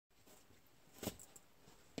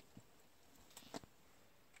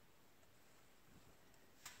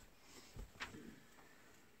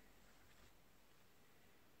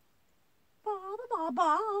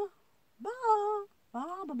ba, ba, ba,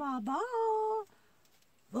 ba, ba, ba.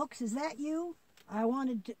 Books, is that you? I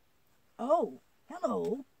wanted to... Oh,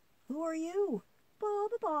 hello. Who are you? Ba,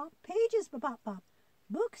 ba, ba. Pages, ba, ba, ba.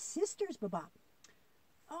 Books, sisters, ba, ba.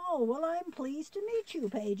 Oh, well, I'm pleased to meet you,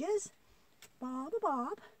 Pages. Ba, ba, ba.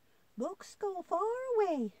 Books go far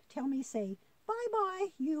away. Tell me, say, bye-bye,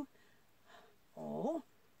 you... Oh,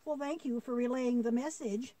 well, thank you for relaying the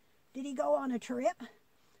message. Did he go on a trip?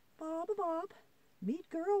 Bob, bob, meet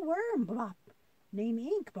girl worm, bob. Name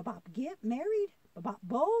ink, bob. Get married, bob.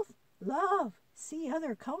 Both love. See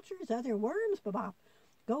other cultures, other worms, bob.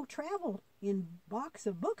 Go travel in box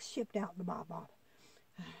of books shipped out, bob.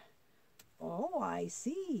 Oh, I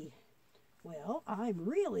see. Well, I'm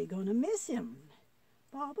really going to miss him.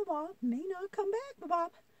 Bob, bob, may not come back,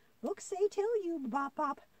 bob. Books say tell you, bob,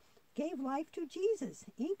 bob. Gave life to Jesus,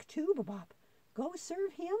 ink too, bob. Go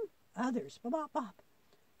serve him, others, bob, bob.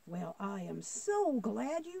 Well, I am so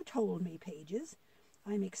glad you told me, Pages.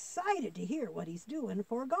 I'm excited to hear what he's doing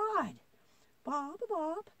for God. Bob,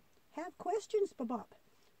 bob, have questions, bob.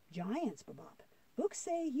 Giants, bob. Books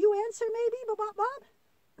say you answer maybe, bob,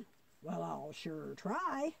 bob. Well, I'll sure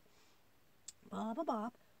try. Bob,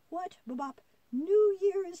 bob, what, bob? New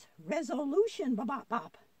Year's resolution, bob,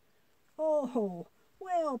 bob. Oh,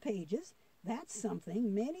 well, Pages, that's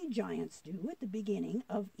something many giants do at the beginning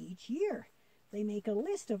of each year. They make a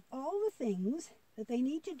list of all the things that they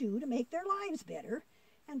need to do to make their lives better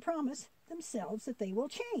and promise themselves that they will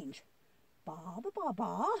change. Ba, ba, ba,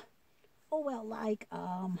 ba. Oh, well, like,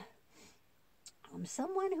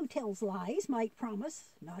 someone who tells lies might promise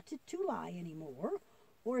not to lie anymore.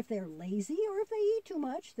 Or if they're lazy or if they eat too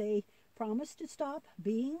much, they promise to stop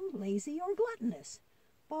being lazy or gluttonous.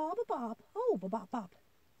 Ba, ba, ba. Oh, ba, ba, ba.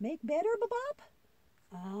 Make better, ba,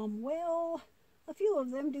 ba? Well, a few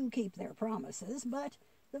of them do keep their promises, but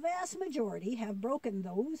the vast majority have broken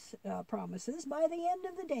those promises by the end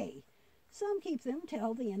of the day. Some keep them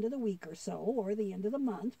till the end of the week or so, or the end of the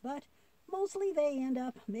month, but mostly they end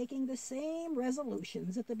up making the same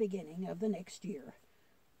resolutions at the beginning of the next year.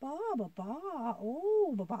 Ba, ba, ba.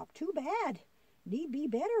 Oh, ba, ba. Too bad. Need be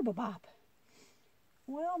better, ba, ba.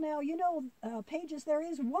 Well, now, you know, Pages, there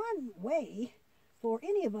is one way for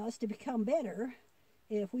any of us to become better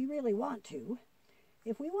if we really want to.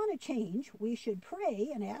 If we want to change, we should pray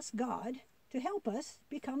and ask God to help us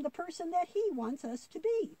become the person that he wants us to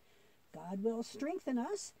be. God will strengthen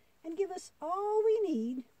us and give us all we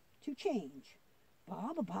need to change.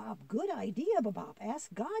 Bob, Bob, good idea, Bob.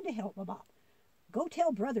 Ask God to help, Bob. Go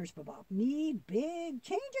tell brothers, Bob. Need big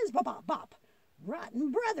changes, Bob.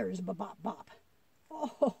 Rotten brothers, Bob.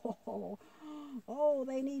 Oh,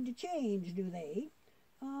 they need to change, do they?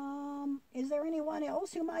 Is there anyone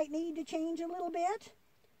else who might need to change a little bit?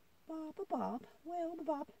 Bob. Well,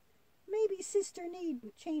 Bob, maybe sister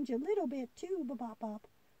need change a little bit too, Bob.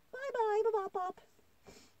 Bye-bye, Bob.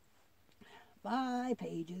 Bye,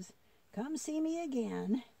 Pages. Come see me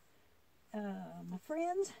again. My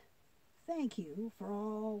friends, thank you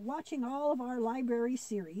for watching all of our library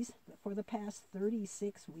series for the past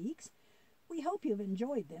 36 weeks. We hope you've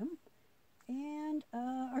enjoyed them. And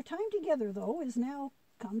our time together, though, is now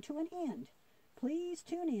come to an end. Please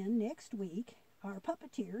tune in next week. Our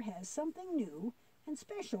puppeteer has something new and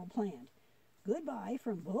special planned. Goodbye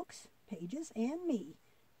from Books, Pages, and me.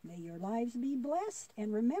 May your lives be blessed,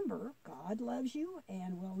 and remember, God loves you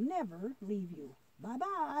and will never leave you.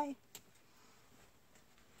 Bye-bye.